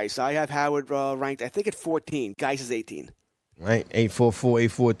took Geis. I have Howard ranked, I think, at 14. Geis is 18. Right,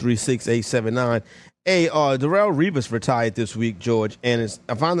 844-843-6879. Hey, Darrelle Revis retired this week, George, and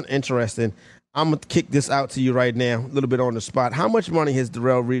I found it interesting. I'm going to kick this out to you right now, a little bit on the spot. How much money did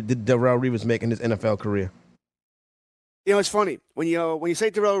Darrelle Revis make in his NFL career? You know, it's funny. When you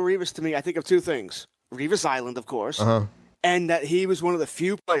say Darrelle Revis to me, I think of two things. Revis Island, of course, and that he was one of the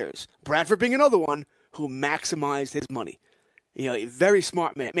few players, Bradford being another one, who maximized his money. You know, a very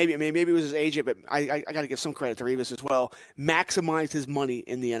smart man. Maybe it was his agent, but I got to give some credit to Revis as well. Maximized his money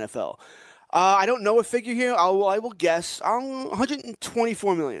in the NFL. I don't know a figure here. I will guess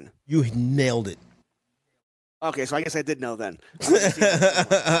 $124 million. You nailed it. Okay, so I guess I did know then.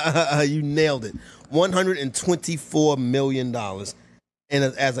 You nailed it. $124 million and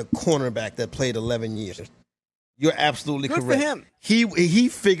as a cornerback that played 11 years. You're absolutely correct. Good for him. He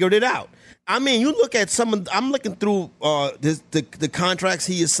figured it out. I mean, you look at I'm looking through the contracts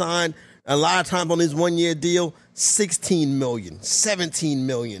he has signed a lot of times on his 1-year deal, $16 million, $17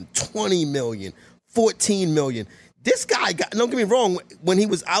 million, $20 million, $14 million. This guy don't get me wrong, when he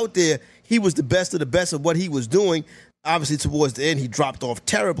was out there, he was the best of the best of what he was doing. Obviously, towards the end, he dropped off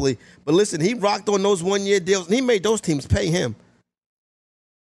terribly. But listen, he rocked on those 1-year deals, and he made those teams pay him.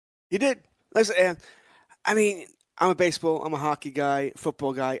 He did. Listen, I mean, I'm a hockey guy,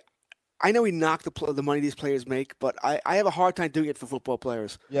 football guy. I know he knocked the money these players make, but I have a hard time doing it for football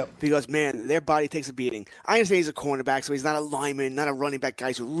players. Yep. Because, man, their body takes a beating. I understand he's a cornerback, so he's not a lineman, not a running back,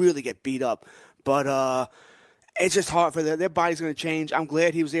 guys who really get beat up. But it's just hard for their body's going to change. I'm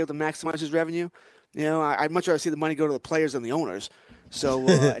glad he was able to maximize his revenue. You know, I'd much rather see the money go to the players than the owners. So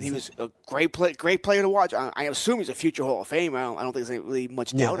and he was a great player to watch. I assume he's a future Hall of Famer. I don't think there's really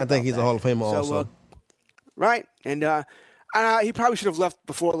much doubt. I think he's a Hall of Famer also. Right, and he probably should have left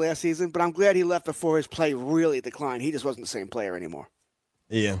before last season, but I'm glad he left before his play really declined. He just wasn't the same player anymore.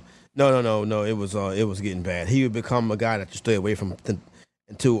 Yeah, no. It was getting bad. He would become a guy that you stay away from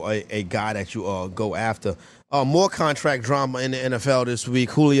to a guy that you go after. More contract drama in the NFL this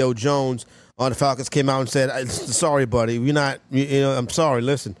week. Julio Jones on the Falcons came out and said, "Sorry, buddy, we're not. I'm sorry.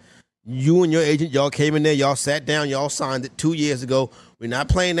 Listen, you and your agent, y'all came in there, y'all sat down, y'all signed it 2 years ago. We're not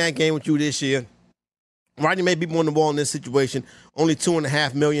playing that game with you this year. Rodney may be more on the wall in this situation. Only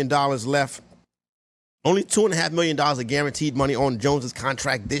 $2.5 million left. Only $2.5 million of guaranteed money on Jones's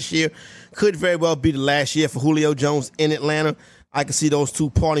contract this year. Could very well be the last year for Julio Jones in Atlanta. I can see those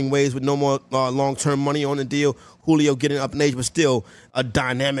two parting ways with no more long-term money on the deal. Julio getting up in age, but still a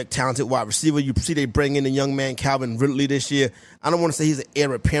dynamic, talented wide receiver. You see they bring in the young man Calvin Ridley this year. I don't want to say he's an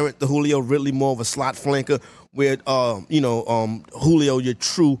heir apparent to Julio. Ridley more of a slot flanker where, Julio, your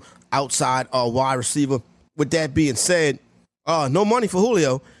true outside wide receiver. With that being said, no money for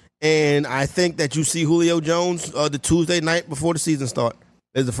Julio. And I think that you see Julio Jones the Tuesday night before the season starts.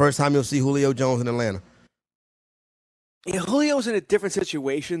 It's the first time you'll see Julio Jones in Atlanta. Yeah, Julio's in a different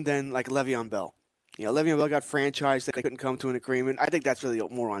situation than like Le'Veon Bell. You know, Le'Veon Bell got franchised. They couldn't come to an agreement. I think that's really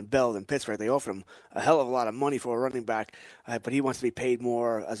more on Bell than Pittsburgh. They offered him a hell of a lot of money for a running back, but he wants to be paid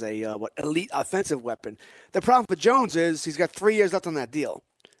more as a elite offensive weapon. The problem for Jones is he's got 3 years left on that deal.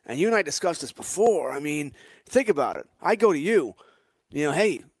 And you and I discussed this before. I mean, think about it. I go to you,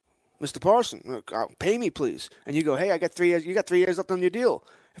 hey, Mr. Parson, pay me, please. And you go, hey, I got 3 years. You got 3 years left on your deal.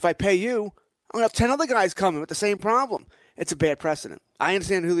 If I pay you, I'm going to have 10 other guys coming with the same problem. It's a bad precedent. I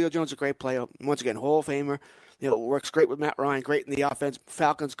understand Julio Jones is a great player. Once again, Hall of Famer. Works great with Matt Ryan, great in the offense.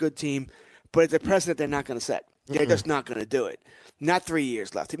 Falcons, good team. But it's a precedent they're not going to set. They're just not going to do it. Not 3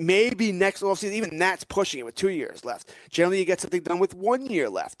 years left. Maybe next offseason, even that's pushing it with 2 years left. Generally, you get something done with 1 year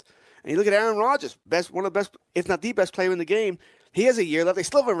left. And you look at Aaron Rodgers, one of the best, if not the best player in the game. He has a year left. They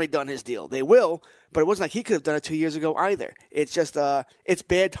still haven't redone his deal. They will, but it wasn't like he could have done it 2 years ago either. It's just it's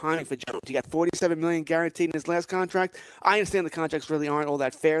bad timing for Jones. He got $47 million guaranteed in his last contract. I understand the contracts really aren't all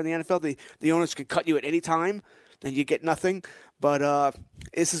that fair in the NFL. The owners can cut you at any time, and you get nothing. But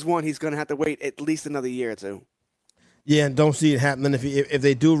this is one he's going to have to wait at least another year or two. Yeah, and don't see it happening. If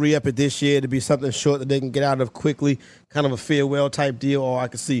they do re-up it this year, to be something short that they can get out of quickly, kind of a farewell type deal, or I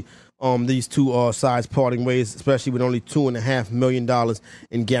can see these two sides parting ways, especially with only $2.5 million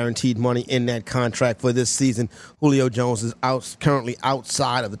in guaranteed money in that contract for this season. Julio Jones is currently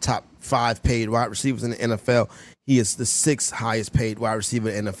outside of the top 5 paid wide receivers in the NFL. He is the 6th highest paid wide receiver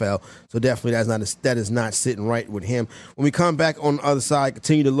in the NFL. So definitely that is not sitting right with him. When we come back on the other side,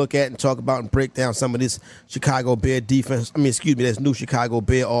 continue to look at and talk about and break down some of this Chicago Bear defense. This new Chicago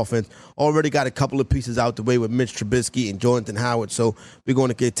Bear offense. Already got a couple of pieces out the way with Mitch Trubisky and Jonathan Howard. So we're going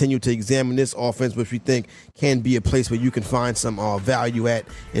to continue to examine this offense, which we think can be a place where you can find some value at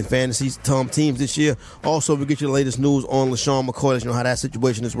in fantasy teams this year. Also, we get you the latest news on LeSean McCoy. Let you know how that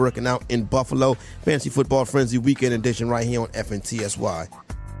situation is working out in Buffalo. Fantasy Football Frenzy Weekend Edition right here on FNTSY.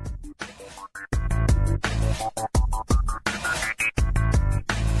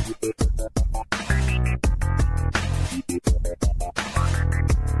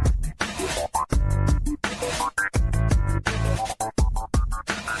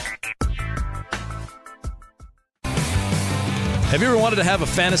 Have you ever wanted to have a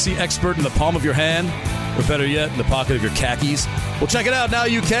fantasy expert in the palm of your hand? Or better yet, in the pocket of your khakis? Well, check it out. Now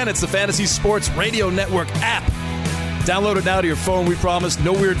you can. It's the Fantasy Sports Radio Network app. Download it now to your phone. We promise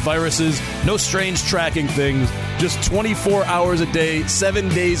no weird viruses, no strange tracking things, just 24 hours a day, 7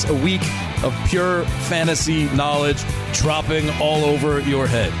 days a week of pure fantasy knowledge dropping all over your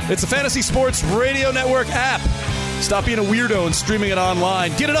head. It's the Fantasy Sports Radio Network app. Stop being a weirdo and streaming it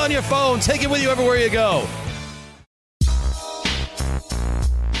online. Get it on your phone. Take it with you everywhere you go.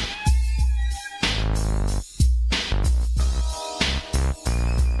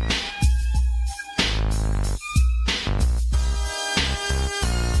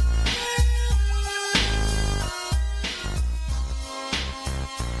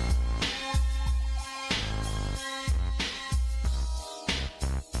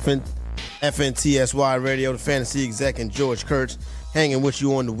 FNTSY Radio, the fantasy exec, and George Kurtz hanging with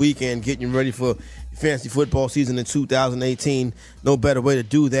you on the weekend, getting you ready for fantasy football season in 2018. No better way to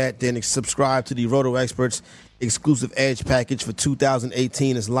do that than subscribe to the Roto Experts exclusive Edge package for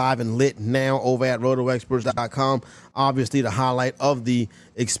 2018. It's live and lit now over at rotoexperts.com. Obviously, the highlight of the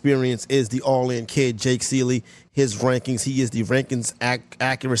experience is the all-in kid, Jake Seeley. His rankings, he is the rankings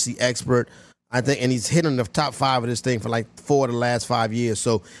accuracy expert, I think, and he's hitting the top 5 of this thing for like 4 of the last 5 years.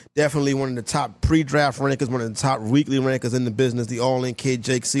 So definitely one of the top pre-draft rankers, one of the top weekly rankers in the business, the all-in kid,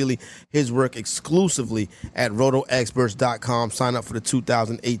 Jake Seeley. His work exclusively at rotoexperts.com. Sign up for the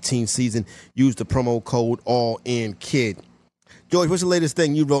 2018 season. Use the promo code ALLINKID. George, what's the latest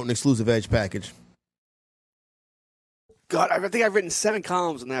thing you wrote in exclusive Edge package? God, I think I've written 7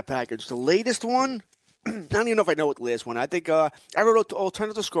 columns in that package. The latest one, I don't even know if I know what the latest one. I think I wrote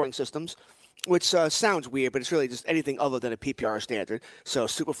alternative scoring systems, which sounds weird, but it's really just anything other than a PPR standard. So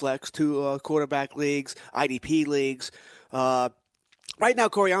Superflex, 2 quarterback leagues, IDP leagues. Right now,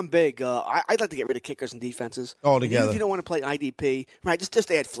 Corey, I'm big. I'd like to get rid of kickers and defenses. Altogether. If you don't want to play IDP, right, just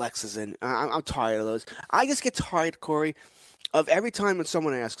add flexes in. I'm tired of those. I just get tired, Corey, of every time when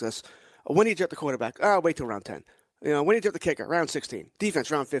someone asks us, when do you draft the quarterback? Wait till round 10. When do you draft the kicker? Round 16. Defense,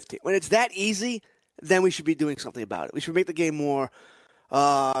 round 15. When it's that easy, then we should be doing something about it. We should make the game more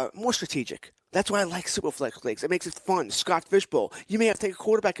strategic. That's why I like Superflex leagues. It makes it fun. Scott Fishbowl. You may have to take a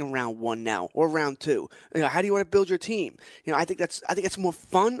quarterback in round 1 now or round 2. How do you want to build your team? I think it's more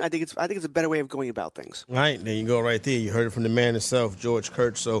fun. I think it's a better way of going about things. Right, there you go right there. You heard it from the man himself, George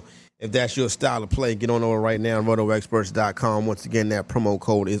Kurtz. So if that's your style of play, get on over right now on rotoexperts.com. Once again, that promo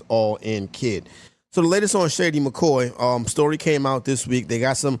code is ALLINKID. So the latest on Shady McCoy, story came out this week. They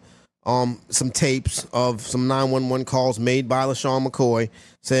got some tapes of some 911 calls made by LeSean McCoy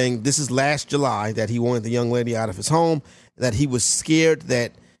saying this is last July that he wanted the young lady out of his home, that he was scared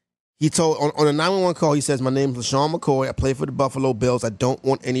that he told on a 911 call, he says, "My name is LeSean McCoy. I play for the Buffalo Bills. I don't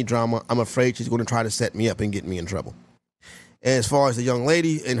want any drama. I'm afraid she's going to try to set me up and get me in trouble." And as far as the young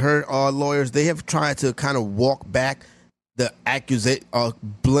lady and her lawyers, they have tried to kind of walk back the accusation,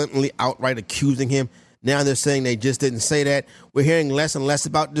 bluntly outright accusing him. Now they're saying they just didn't say that. We're hearing less and less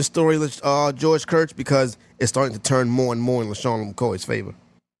about this story, George Kurtz, because it's starting to turn more and more in LeSean McCoy's favor.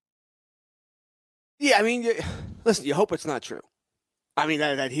 Yeah, I mean, listen, you hope it's not true. I mean,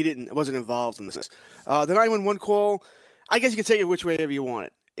 that he wasn't involved in this. The 911 call, I guess you can take it which way ever you want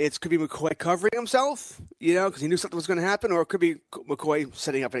it. It could be McCoy covering himself, because he knew something was going to happen, or it could be McCoy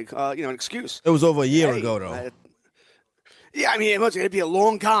setting up an excuse. It was over a year ago, though. Yeah, I mean, it's going to be a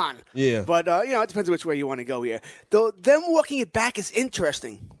long con. Yeah. But, it depends on which way you want to go here. Though, them walking it back is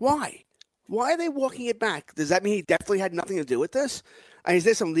interesting. Why? Why are they walking it back? Does that mean he definitely had nothing to do with this? Is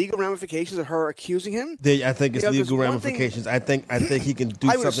there some legal ramifications of her accusing him? I think it's legal ramifications. I think he can do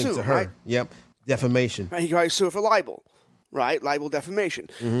something assume, to her. Right? Yep. Defamation. Right, he can probably sue her for libel. Right? Libel, defamation.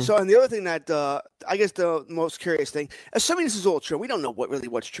 Mm-hmm. So, and the other thing that, I guess the most curious thing, assuming this is all true, we don't know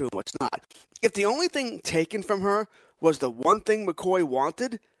what's true and what's not. If the only thing taken from her was the one thing McCoy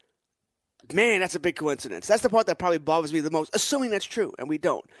wanted, Man, that's a big coincidence. That's the part that probably bothers me the most, assuming that's true, and we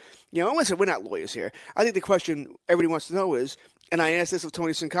don't. Listen, we're not lawyers here. I think the question everybody wants to know is, and I asked this of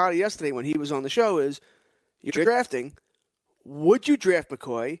Tony Sincotti yesterday when he was on the show, is, you're drafting. Would you draft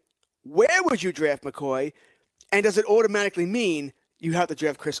McCoy? Where would you draft McCoy? And does it automatically mean you have to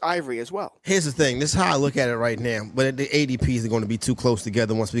draft Chris Ivory as well? Here's the thing. This is how I look at it right now. But the ADPs are going to be too close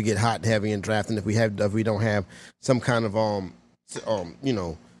together once we get hot and heavy in drafting. If we don't have some kind of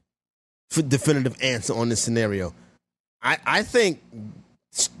definitive answer on this scenario, I think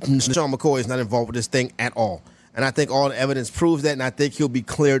Sean McCoy is not involved with this thing at all, and I think all the evidence proves that. And I think he'll be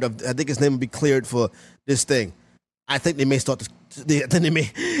cleared I think his name will be cleared for this thing. I think they may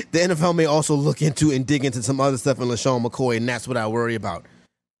the NFL may also look into and dig into some other stuff in LeSean McCoy, and that's what I worry about.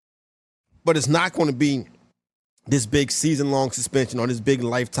 But it's not going to be this big season-long suspension or this big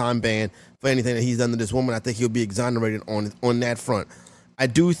lifetime ban for anything that he's done to this woman. I think he'll be exonerated on that front. I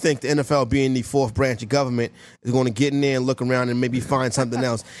do think the NFL, being the fourth branch of government, is going to get in there and look around and maybe find something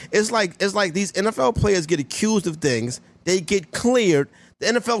else. It's like these NFL players get accused of things, they get cleared. The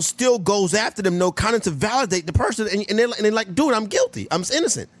NFL still goes after them, kind of to validate the person, and they're like, dude, I'm guilty. I'm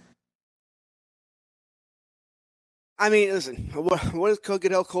innocent. I mean, listen, what is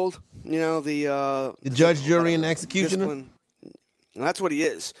Goodell called? The judge, jury, and executioner? Well, that's what he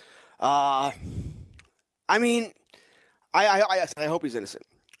is. I mean, I hope he's innocent.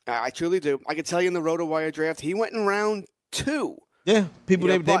 I truly do. I can tell you in the RotoWire draft, he went in round 2. Yeah, people,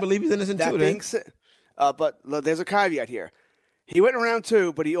 they believe he's innocent too. That being said, but there's a caveat here. He went in round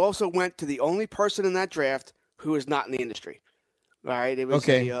 2, but he also went to the only person in that draft who is not in the industry. All right, it was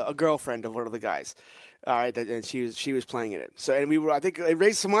a girlfriend of one of the guys. All right, and she was playing in it. So, and I think it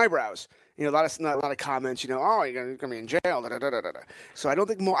raised some eyebrows. A lot of comments. Oh, you're gonna be in jail. Da, da, da, da, da. So I don't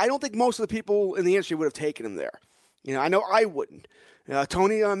think most of the people in the industry would have taken him there. I know I wouldn't.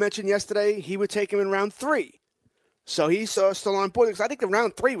 Tony mentioned yesterday he would take him in round 3. So he's still on board, because I think the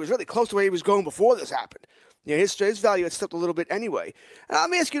round 3 was really close to where he was going before this happened. His value had slipped a little bit anyway. Let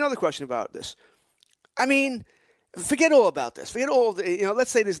me ask you another question about this. I mean, forget all about this. Forget all of the,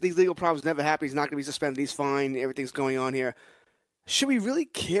 let's say these legal problems never happen. He's not going to be suspended. He's fine. Everything's going on here. Should we really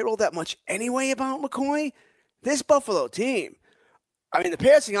care all that much anyway about McCoy? This Buffalo team, I mean, the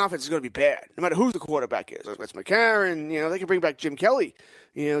passing offense is going to be bad, no matter who the quarterback is. It's McCarron. They can bring back Jim Kelly.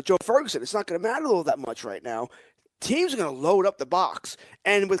 Joe Ferguson. It's not going to matter all that much right now. Teams are going to load up the box.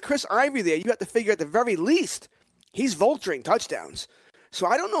 And with Chris Ivory there, you have to figure at the very least he's vulturing touchdowns. So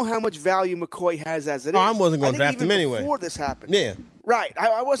I don't know how much value McCoy has as it is. I wasn't going to draft him anyway. Before this happened. Yeah. Right.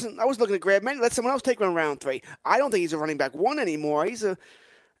 I was looking to grab him. Let someone else take him in round 3. I don't think he's a running back 1 anymore.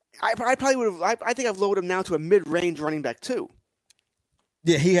 I probably would have. I think I've lowered him now to a mid-range running back 2.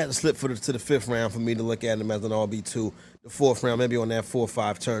 Yeah, he had to slip to the 5th round for me to look at him as an RB2. The 4th round, maybe on that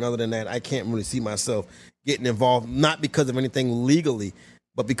 4-5 turn. Other than that, I can't really see myself getting involved, not because of anything legally,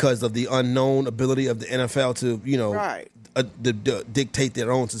 but because of the unknown ability of the NFL to dictate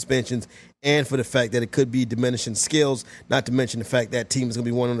their own suspensions, and for the fact that it could be diminishing skills, not to mention the fact that team is going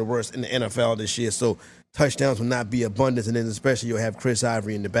to be one of the worst in the NFL this year. So touchdowns will not be abundant, and then especially you'll have Chris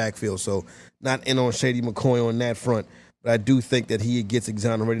Ivory in the backfield. So not in on Shady McCoy on that front, but I do think that he gets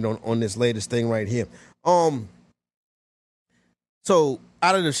exonerated on this latest thing right here. So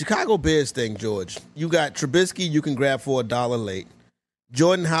out of the Chicago Bears thing, George, you got Trubisky you can grab for $1 late.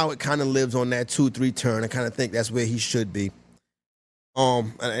 Jordan Howard kind of lives on that 2-3 turn. I kind of think that's where he should be.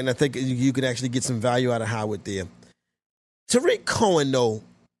 And I think you can actually get some value out of Howard there. Tariq Cohen, though,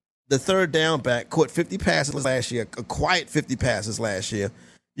 the third down back, caught 50 passes last year, a quiet 50 passes last year.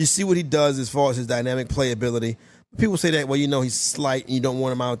 You see what he does as far as his dynamic playability. People say that, he's slight and you don't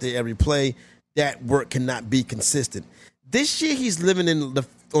want him out there every play. That work cannot be consistent. This year he's living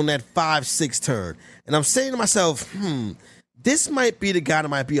on that 5-6 turn. And I'm saying to myself, this might be the guy that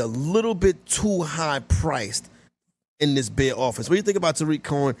might be a little bit too high priced in this Bear offense. What do you think about Tariq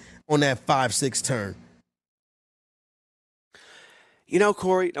Cohen on that 5-6 turn?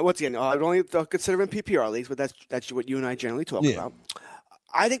 Corey, once again, I would only consider him PPR leagues, but that's what you and I generally talk about.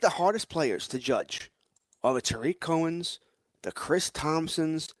 I think the hardest players to judge are the Tariq Cohens, the Chris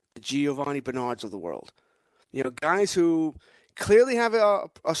Thompsons, the Giovanni Bernards of the world. Guys who clearly have a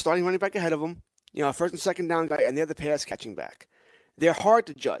starting running back ahead of them, a first and second down guy, and they're the pass catching back. They're hard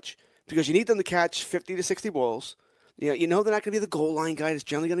to judge because you need them to catch 50 to 60 balls. They're not going to be the goal line guy that's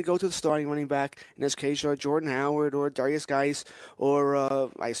generally going to go to the starting running back, in this case, Jordan Howard or Darius Geis or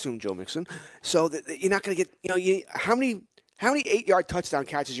I assume Joe Mixon. So you're not going to get, how many 8-yard touchdown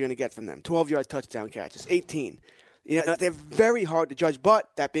catches you're going to get from them? 12-yard touchdown catches, 18. They're very hard to judge. But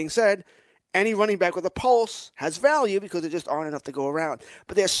that being said, any running back with a pulse has value because there just aren't enough to go around.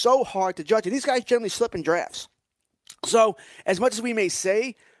 But they're so hard to judge. And these guys generally slip in drafts. So as much as we may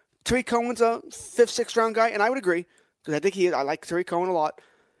say Tariq Cohen's a 5th, 6th round guy, and I would agree, because I think I like Tariq Cohen a lot.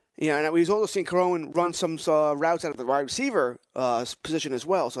 And we've also seen Cohen run some routes out of the wide receiver position as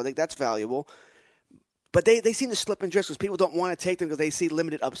well. So I think that's valuable. But they seem to slip in drifts because people don't want to take them because they see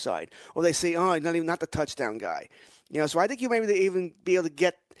limited upside. Or they say, oh, he's not the touchdown guy. So I think you maybe even be able to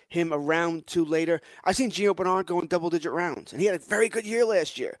get him a round 2 later. I've seen Gio Bernard go in double-digit rounds, and he had a very good year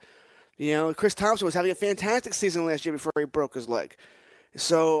last year. Chris Thompson was having a fantastic season last year before he broke his leg.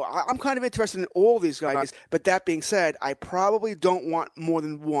 So I'm kind of interested in all these guys. But that being said, I probably don't want more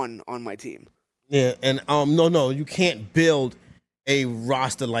than one on my team. Yeah, and no, you can't build a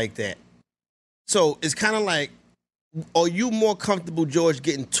roster like that. So it's kind of like, are you more comfortable, George,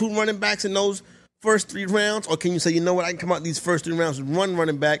 getting 2 running backs in those first 3 rounds? Or can you say, you know what, I can come out these first 3 rounds with 1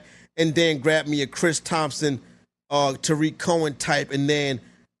 running back and then grab me a Chris Thompson, Tariq Cohen type, and then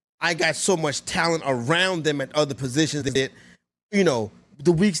I got so much talent around them at other positions that,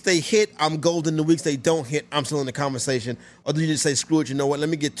 the weeks they hit, I'm golden. The weeks they don't hit, I'm still in the conversation. Or do you just say, screw it, you know what, let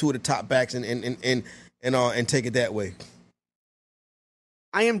me get 2 of the top backs and take it that way?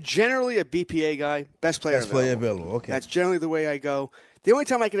 I am generally a BPA guy, best player available. Okay. That's generally the way I go. The only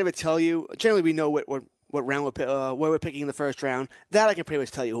time I can ever tell you, generally we know what round where we're picking in the first round. That I can pretty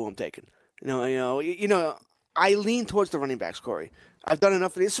much tell you who I'm taking. I lean towards the running backs, Corey. I've done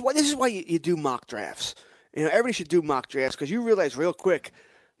enough of this. This is why you do mock drafts. Everybody should do mock drafts because you realize real quick,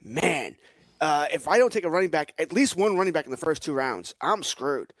 man, if I don't take a running back, at least one running back in the first 2 rounds, I'm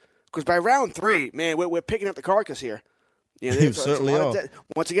screwed. Because by round 3, man, we're picking up the carcass here. You certainly are.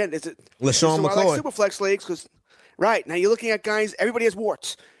 Once again, it's LaShawn McCoy. Like Superflex leagues because, right, now you're looking at guys, everybody has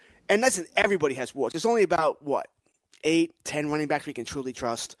warts. And listen, everybody has warts. There's only about, 8, 10 running backs we can truly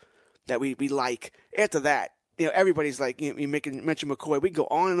trust that we like. After that, everybody's like, you mention McCoy. We can go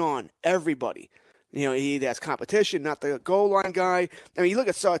on and on. Everybody. He either has competition, not the goal line guy. I mean, you look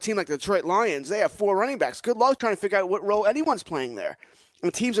at a team like the Detroit Lions, they have 4 running backs. Good luck trying to figure out what role anyone's playing there.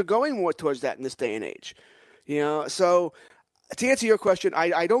 And teams are going more towards that in this day and age. So to answer your question,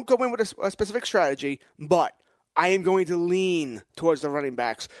 I don't go in with a specific strategy, but I am going to lean towards the running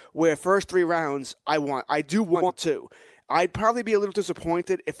backs where first 3 rounds I do want to. I'd probably be a little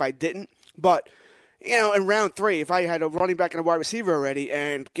disappointed if I didn't, but in round 3, if I had a running back and a wide receiver already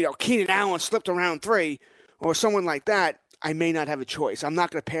and Keenan Allen slipped to round 3 or someone like that, I may not have a choice. I'm not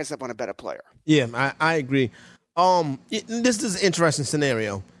going to pass up on a better player. Yeah, I agree. This is an interesting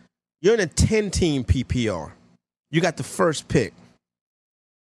scenario. You're in a 10-team PPR. You got the first pick.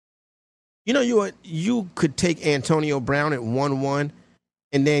 You could take Antonio Brown at 1-1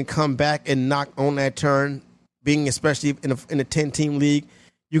 and then come back and knock on that turn, being especially in a 10-team league.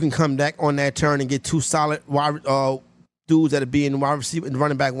 You can come back on that turn and get 2 solid dudes that are being wide receiver and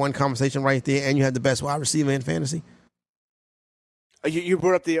running back 1 conversation right there, and you have the best wide receiver in fantasy. You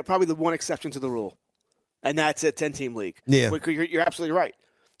brought up probably the one exception to the rule, and that's a 10-team league. Yeah, you're absolutely right.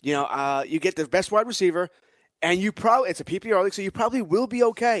 You get the best wide receiver. And it's a PPR league, so you probably will be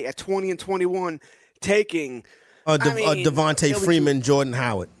okay at 20 and 21 taking Devontae Freeman, Jordan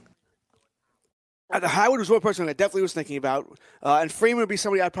Howard. Howard was one person I definitely was thinking about. And Freeman would be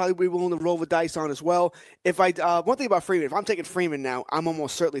somebody I'd probably be willing to roll the dice on as well. One thing about Freeman, if I'm taking Freeman now, I'm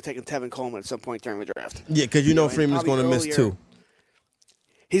almost certainly taking Tevin Coleman at some point during the draft. Yeah, because Freeman's going to miss 2.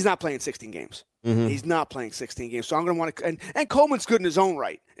 He's not playing 16 games. Mm-hmm. He's not playing 16 games. So I'm going to want to – and Coleman's good in his own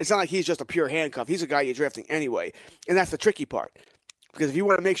right. It's not like he's just a pure handcuff. He's a guy you're drafting anyway. And that's the tricky part. Because if you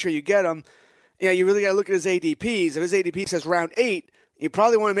want to make sure you get him, you really got to look at his ADPs. If his ADP says round 8, you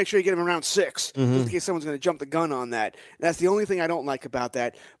probably want to make sure you get him in round 6 just in case someone's going to jump the gun on that. And that's the only thing I don't like about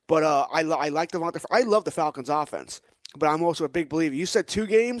that. But I like Devontae. I love the Falcons' offense. But I'm also a big believer. You said 2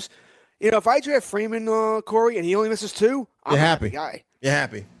 games. If I draft Freeman, Corey, and he only misses 2, I'm a happy guy. You're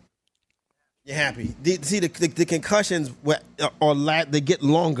happy. The concussions they get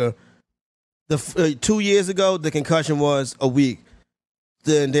longer. 2 years ago, the concussion was a week.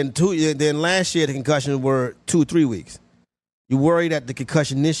 Then last year, the concussion were 2-3 weeks. You worry that the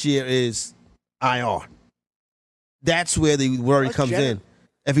concussion this year is IR. That's where the worry comes in.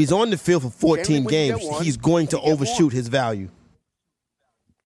 If he's on the field for 14 games, he's going to overshoot his value.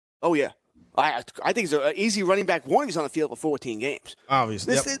 Oh, yeah. I think he's an easy running back 1 if he's on the field for 14 games.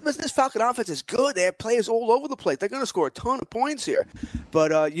 Obviously. This Falcon offense is good. They have players all over the place. They're going to score a ton of points here.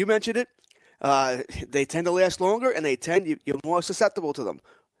 But you mentioned it. They tend to last longer, and you're more susceptible to them.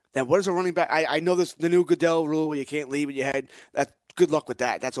 Then what is a running back? I know this the new Goodell rule where you can't leave in your head. Good luck with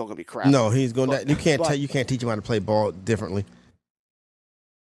that. That's all going to be crap. No, he's going to – you can't teach him how to play ball differently.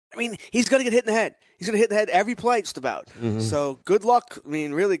 I mean, he's going to get hit in the head. He's going to hit in the head every play just about. Mm-hmm. So good luck. I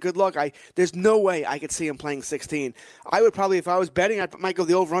mean, really good luck. There's no way I could see him playing 16. I would probably, if I was betting, I might go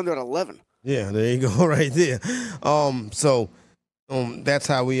the over-under at 11. Yeah, there you go right there. That's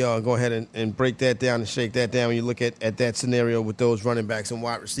how we go ahead and break that down and shake that down. When you look at that scenario with those running backs and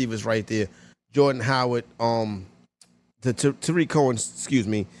wide receivers right there, Jordan Howard, Tariq Cohen,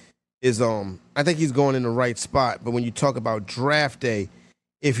 is I think he's going in the right spot. But when you talk about draft day,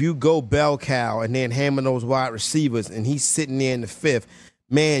 if you go bell cow and then hammer those wide receivers and he's sitting there in the 5th,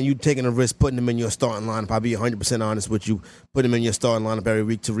 man, you taking a risk putting him in your starting lineup. I'll be 100% honest with you. Put him in your starting lineup every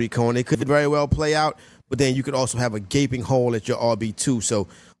week, Tariq Cohen. It could very well play out, but then you could also have a gaping hole at your RB2. So,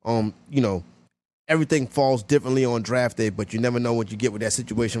 everything falls differently on draft day, but you never know what you get with that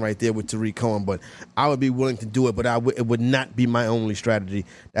situation right there with Tariq Cohen. But I would be willing to do it, but it would not be my only strategy.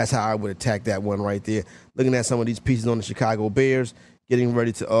 That's how I would attack that one right there. Looking at some of these pieces on the Chicago Bears, getting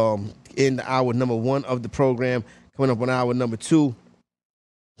ready to end hour number 1 of the program, coming up on hour number 2.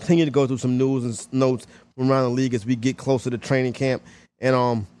 Continue to go through some news and notes from around the league as we get closer to training camp. And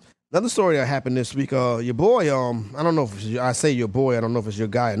another story that happened this week, your boy, I don't know if I say your boy, I don't know if it's your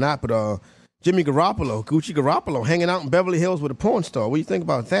guy or not, but Jimmy Garoppolo, Gucci Garoppolo, hanging out in Beverly Hills with a porn star. What do you think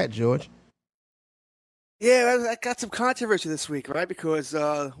about that, George? Yeah, I got some controversy this week, right? Because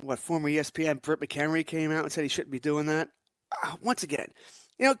former ESPN Britt McHenry came out and said he shouldn't be doing that. Once again,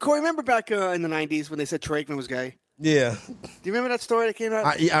 Corey, remember back in the 90s when they said Troy Aikman was gay? Yeah. Do you remember that story that came out?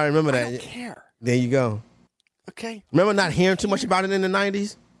 I remember that. I don't care. There you go. Okay. Remember not hearing too much about it in the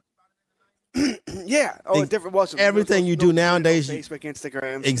 90s? Yeah. Oh, different wasn't. Everything you do nowadays. Facebook,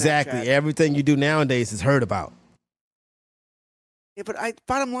 Instagram. Exactly. Snapchat. Everything you do nowadays is heard about. Yeah, but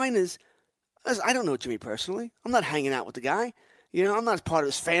bottom line is, I don't know Jimmy personally. I'm not hanging out with the guy. I'm not part of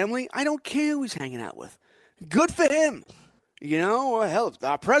his family. I don't care who he's hanging out with. Good for him. Hell, if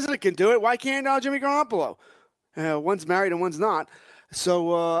our president can do it, why can't Jimmy Garoppolo? One's married and one's not.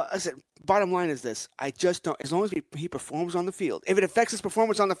 So I said, bottom line is this. I just don't, as long as he performs on the field. If it affects his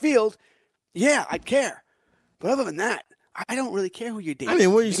performance on the field, yeah, I'd care. But other than that, I don't really care who you're dating. I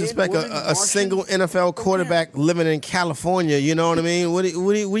mean, what do you suspect a single NFL quarterback living in California, you know what I mean? What do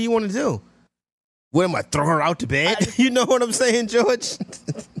you want to do? What, am I throw her out to bed? You know what I'm saying, George?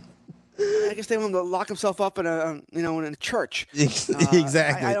 I guess they want him to lock himself up in a church.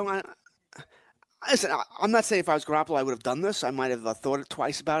 Exactly. Listen, I'm not saying if I was Garoppolo I would have done this. I might have thought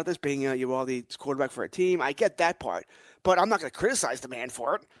twice about this, being you're all the quarterback for a team. I get that part. But I'm not going to criticize the man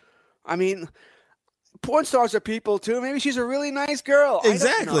for it. I mean, porn stars are people, too. Maybe she's a really nice girl.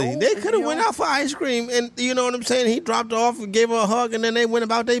 Exactly. They could have went out for ice cream, and you know what I'm saying? He dropped off and gave her a hug, and then they went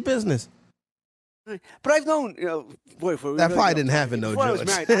about their business. But I've known, that probably didn't happen, though, George.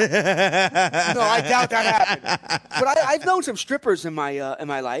 No, I doubt that happened. But I've known some strippers in my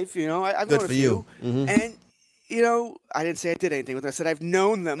life. I've Good known for a few, you. Mm-hmm. And I didn't say I did anything with them. I said I've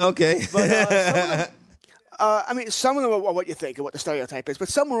known them. Okay. But some of them are what you think and what the stereotype is. But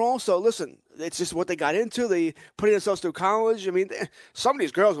some were also, listen, it's just what they got into. They putting themselves through college. I mean, some of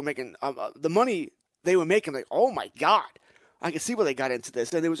these girls were making the money they were making. Like, oh my God. I can see where they got into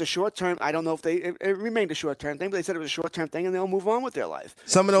this. And it was a short-term. I don't know if it remained a short-term thing, but they said it was a short-term thing, and they'll move on with their life.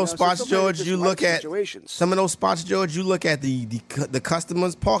 Some of those spots, George, you look at. Some of those spots, George, you look at the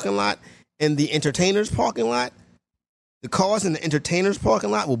customers' parking lot and the entertainers' parking lot. The cars in the entertainers' parking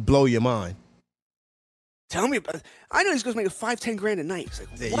lot will blow your mind. Tell me about it. I know these guys making $5-10 a night. It's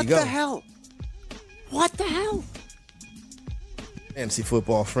like, there what you go. the hell? What the hell? Fantasy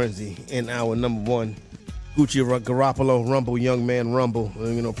Football Frenzy in hour number 1. Gucci Garoppolo, Rumble, Young Man Rumble.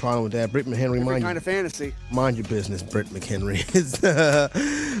 No problem with that. Britt McHenry, kind of fantasy. Mind your business, Britt McHenry.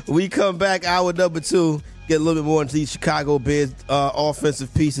 We come back, hour number 2, get a little bit more into these Chicago Bears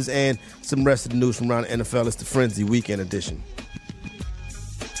offensive pieces and some rest of the news from around the NFL. It's the Frenzy Weekend Edition.